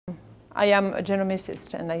I am a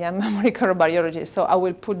genomicist and I am a molecular biologist, so I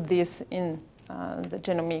will put this in the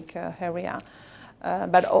genomic area.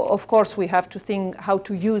 But of course, we have to think how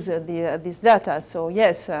to use this data. So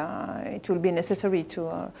yes, it will be necessary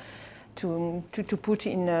to put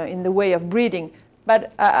in the way of breeding.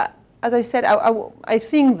 But as I said, I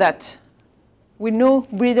think that we know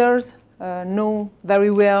breeders know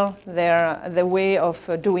very well the way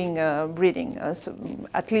of doing breeding, so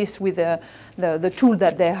at least with the tool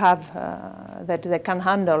that they have that they can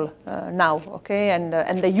handle now, okay?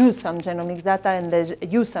 And they use some genomics data and they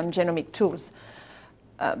use some genomic tools.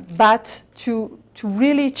 But to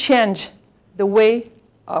really change the way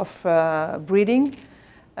of breeding,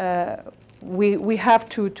 we have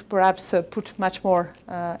to perhaps put much more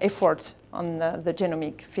effort on the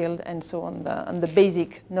genomic field and so on the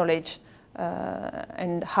basic knowledge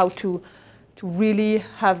and how to really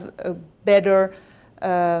have a better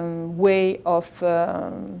way of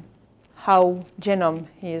how genome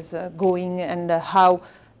is going and how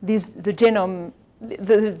the genome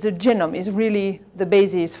is really the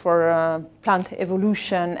basis for plant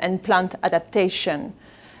evolution and plant adaptation.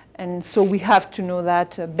 And so we have to know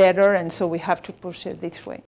that better, and so we have to push it this way.